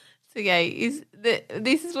 It's okay.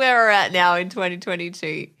 This is where we're at now in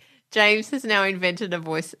 2022. James has now invented a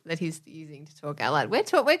voice that he's using to talk out loud. We're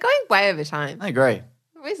going way over time. I agree.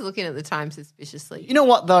 We're always looking at the time suspiciously. You know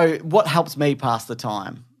what, though? What helps me pass the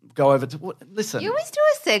time? Go over to listen. You always do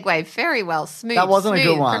a segue very well, smooth. That wasn't a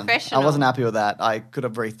good one. Professional. I wasn't happy with that. I could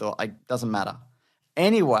have rethought. It doesn't matter.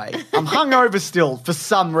 Anyway, I'm hungover still for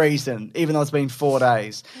some reason, even though it's been 4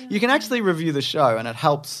 days. You can actually review the show, and it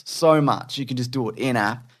helps so much. You can just do it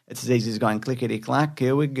in-app. It's as easy as going clickety-clack.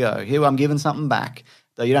 Here we go. Here I'm giving something back.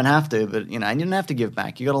 Though you don't have to, but, and you don't have to give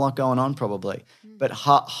back. You got a lot going on probably. But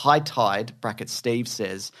High Tide, Steve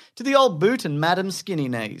says, to the old boot and Madam Skinny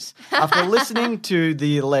Knees. After listening to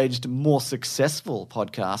the alleged more successful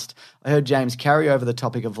podcast, I heard James carry over the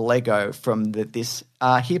topic of Lego from this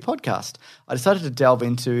here podcast. I decided to delve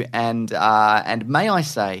into and may I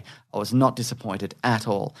say, I was not disappointed at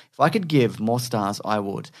all. If I could give more stars, I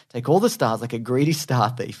would. Take all the stars like a greedy star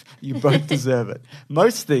thief. You both deserve it.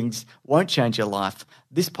 Most things won't change your life.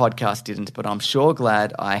 This podcast didn't, but I'm sure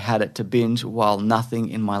glad I had it to binge while nothing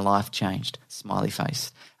in my life changed. Smiley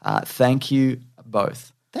face. Thank you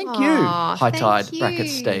both. Thank you, Aw, High Tide, thank you.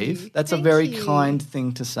 Steve. That's Thank a very you. kind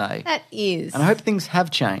thing to say. That is. And I hope things have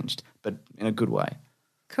changed, but in a good way.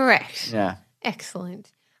 Correct. Yeah. Excellent.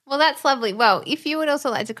 Well, that's lovely. Well, if you would also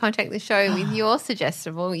like to contact the show with your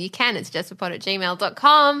suggestible, you can. It's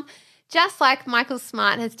justapod@gmail.com, just like Michael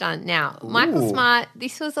Smart has done. Now, Michael Ooh. Smart,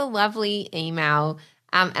 this was a lovely email,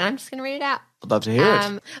 and I'm just going to read it out. I'd love to hear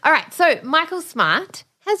it. All right. So Michael Smart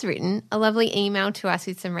has written a lovely email to us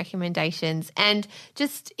with some recommendations, and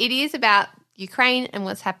just it is about Ukraine and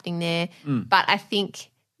what's happening there, but I think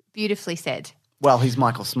beautifully said. Well, he's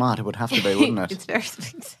Michael Smart. It would have to be, wouldn't it? It's very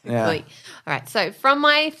specific. Yeah. All right. So, from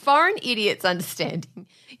my foreign idiot's understanding,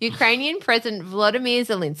 Ukrainian President Volodymyr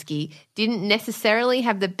Zelensky didn't necessarily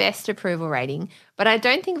have the best approval rating, but I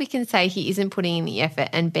don't think we can say he isn't putting in the effort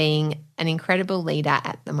and being an incredible leader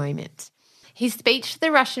at the moment. His speech to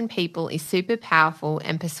the Russian people is super powerful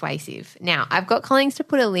and persuasive. Now, I've got Collings to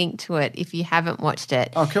put a link to it if you haven't watched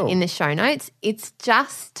it in the show notes. It's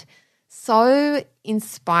just so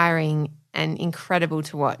inspiring and incredible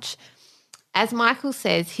to watch. As Michael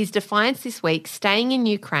says, his defiance this week, staying in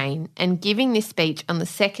Ukraine and giving this speech on the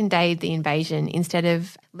second day of the invasion instead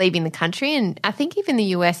of leaving the country, and I think even the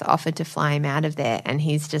US offered to fly him out of there, and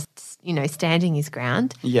he's just, standing his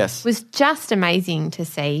ground. Yes. Was just amazing to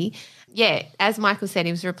see. Yeah, as Michael said,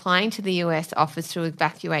 he was replying to the US offers to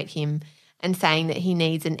evacuate him and saying that he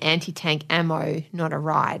needs an anti-tank ammo, not a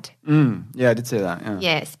ride. Yeah, I did see that. Yeah.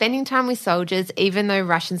 Yeah, spending time with soldiers, even though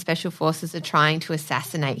Russian special forces are trying to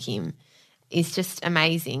assassinate him, is just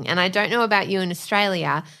amazing. And I don't know about you in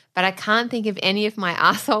Australia, but I can't think of any of my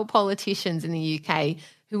arsehole politicians in the UK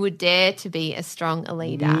who would dare to be as strong a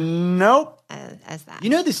leader Nope. as that. You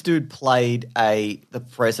know this dude played the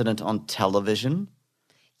president on television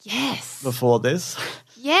Yes. before this?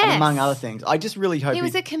 Yes. And among other things. I just really hope He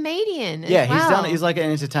was a comedian. Yeah, as he's well. done it. He's like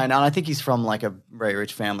an entertainer. And I think he's from like a very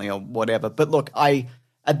rich family or whatever. But look,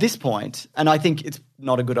 at this point, and I think it's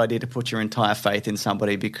not a good idea to put your entire faith in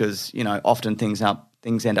somebody because, often things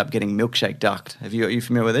end up getting milkshake ducked. Are you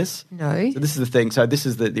familiar with this? No. So this is the thing. So this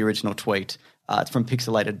is the original tweet. It's from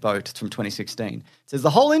Pixelated Boat. It's from 2016. It says, the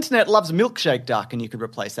whole internet loves milkshake duck, and you could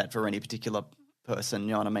replace that for any particular person,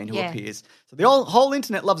 you know what I mean, who appears. So the whole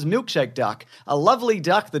internet loves milkshake duck, a lovely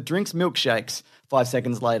duck that drinks milkshakes. 5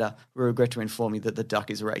 seconds later, we regret to inform you that the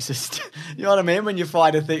duck is racist. You know what I mean? When you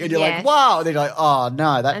find a thing and you're like, wow. They're like, oh,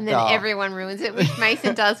 no, that. And then everyone ruins it, which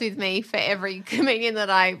Mason does with me for every comedian that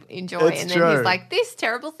I enjoy. It's and then true. he's like, this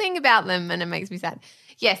terrible thing about them, and it makes me sad.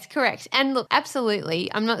 Yes, correct. And look,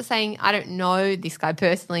 absolutely, I'm not saying I don't know this guy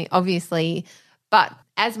personally, obviously, but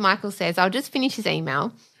as Michael says, I'll just finish his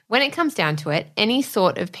email. When it comes down to it, any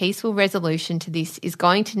sort of peaceful resolution to this is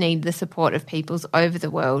going to need the support of peoples over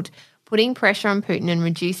the world, putting pressure on Putin and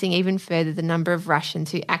reducing even further the number of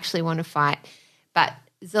Russians who actually want to fight. But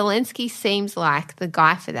Zelensky seems like the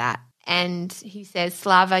guy for that. And he says,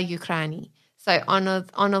 Slava Ukraini. So on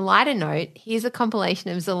a lighter note, here's a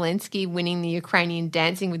compilation of Zelensky winning the Ukrainian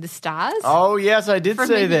Dancing with the Stars. Oh, yes, I did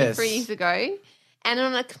see this. 3 years ago. And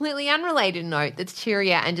on a completely unrelated note that's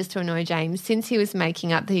cheerier and just to annoy James, since he was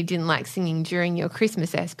making up that he didn't like singing during your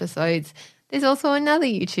Christmas episodes, there's also another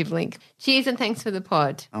YouTube link. Cheers and thanks for the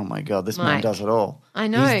pod. Oh, my God, this man Mike. does it all. I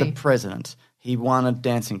know. He's the president. He won a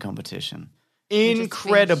dancing competition.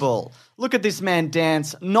 Incredible. Look at this man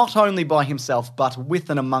dance, not only by himself, but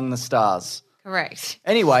with and among the stars. Correct.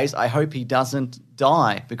 Anyways, I hope he doesn't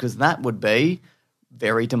die because that would be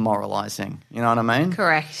very demoralizing. You know what I mean?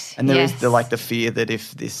 Correct. And there is yes. the fear that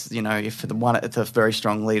if this, if a very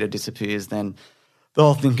strong leader disappears, then the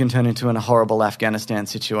whole thing can turn into a horrible Afghanistan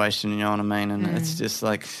situation. You know what I mean? And it's just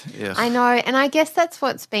like, ugh. I know. And I guess that's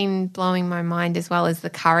what's been blowing my mind as well, as the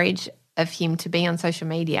courage of him to be on social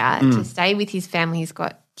media, to stay with his family. He's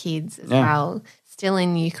got kids as well, still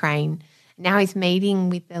in Ukraine. Now he's meeting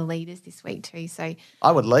with the leaders this week too. So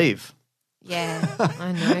I would leave. yeah,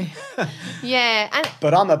 I know. Yeah. And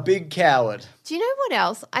But I'm a big coward. do you know what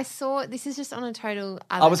else? I saw, this is just on a total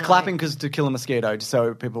other I was note. clapping because to kill a mosquito,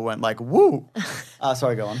 so people went like, woo.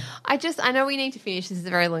 Sorry, go on. I know we need to finish. This is a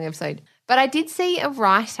very long episode. But I did see a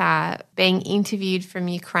writer being interviewed from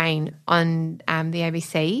Ukraine on the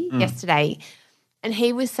ABC yesterday. And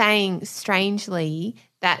he was saying, strangely,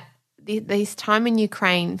 that this time in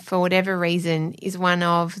Ukraine, for whatever reason, is one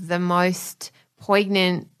of the most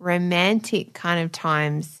poignant, romantic kind of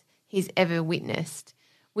times he's ever witnessed,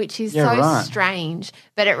 which is strange.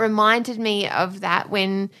 But it reminded me of that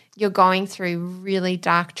when you're going through really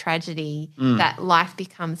dark tragedy, that life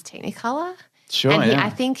becomes technicolor. Sure, and yeah. I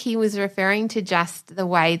think he was referring to just the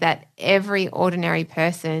way that every ordinary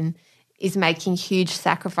person is making huge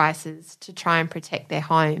sacrifices to try and protect their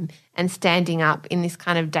home and standing up in this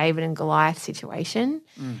kind of David and Goliath situation.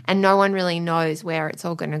 And no one really knows where it's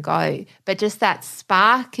all going to go. But just that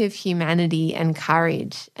spark of humanity and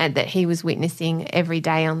courage that he was witnessing every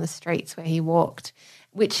day on the streets where he walked,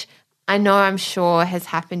 which I'm sure has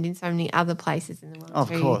happened in so many other places in the world Of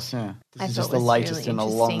course, yeah. This is just the latest in a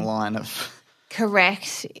long line of...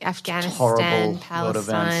 Correct. Afghanistan, horrible world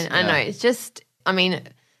Palestine. events, I know. yeah. It's just,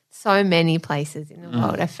 so many places in the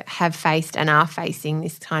world have faced and are facing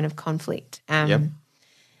this kind of conflict.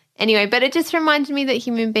 Anyway, but it just reminded me that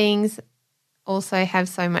human beings also have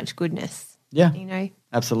so much goodness. Yeah,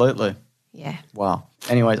 absolutely. Yeah. Wow.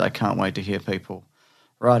 Anyways, I can't wait to hear people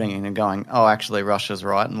writing in and going, oh, actually, Russia's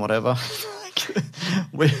right and whatever.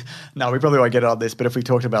 we probably won't get on this, but if we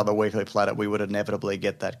talked about the Weekly Planet, we would inevitably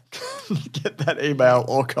get that email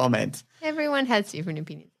or comment. Everyone has different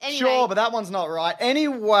opinions. Anyway, Sure, but that one's not right.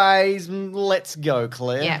 Anyways, let's go,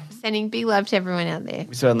 Claire. yeah, sending big love to everyone out there.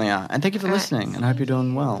 We certainly are. And thank you for All right. listening, and I hope you're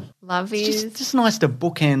doing well. Love It's you. just nice to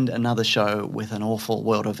bookend another show with an awful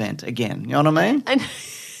world event again. You know what I mean? I know.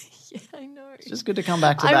 Yeah, I know. It's just good to come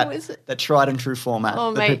back to I that was- that tried and true format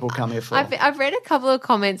that mate, people come here for. I've read a couple of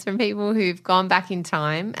comments from people who've gone back in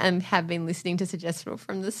time and have been listening to Suggestible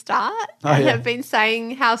from the start and have been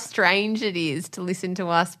saying how strange it is to listen to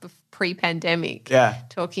us pre-pandemic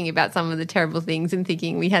talking about some of the terrible things and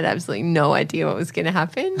thinking we had absolutely no idea what was going to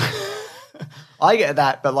happen. I get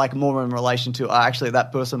that, but like more in relation to actually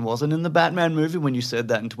that person wasn't in the Batman movie when you said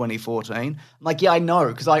that in 2014. I'm like, yeah, I know,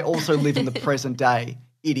 because I also live in the present day,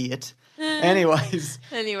 idiot. Anyways.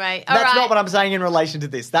 Anyway, That's not what I'm saying in relation to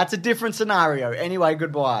this. That's a different scenario. Anyway,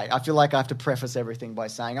 goodbye. I feel like I have to preface everything by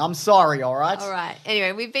saying, I'm sorry, all right? All right.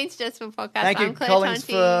 Anyway, we've been Suggestible Podcast. Thank you, I'm Claire Collins,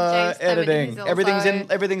 Tonti, for James Clement, editing. who's also-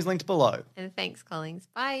 Everything's linked below. And thanks, Collins.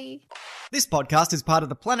 Bye. This podcast is part of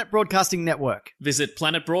the Planet Broadcasting Network. Visit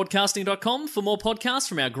planetbroadcasting.com for more podcasts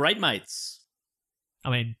from our great mates.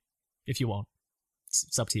 I mean, if you want.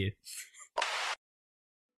 It's up to you.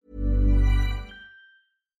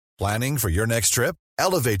 Planning for your next trip?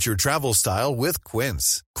 Elevate your travel style with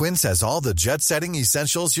Quince. Quince has all the jet-setting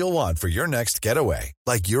essentials you'll want for your next getaway,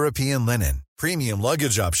 like European linen, premium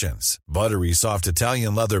luggage options, buttery soft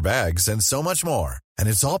Italian leather bags, and so much more. And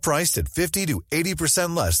it's all priced at 50 to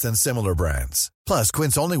 80% less than similar brands. Plus,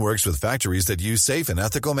 Quince only works with factories that use safe and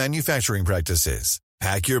ethical manufacturing practices.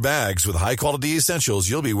 Pack your bags with high-quality essentials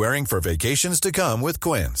you'll be wearing for vacations to come with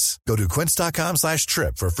Quince. Go to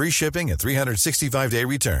quince.com/trip for free shipping and 365-day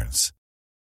returns.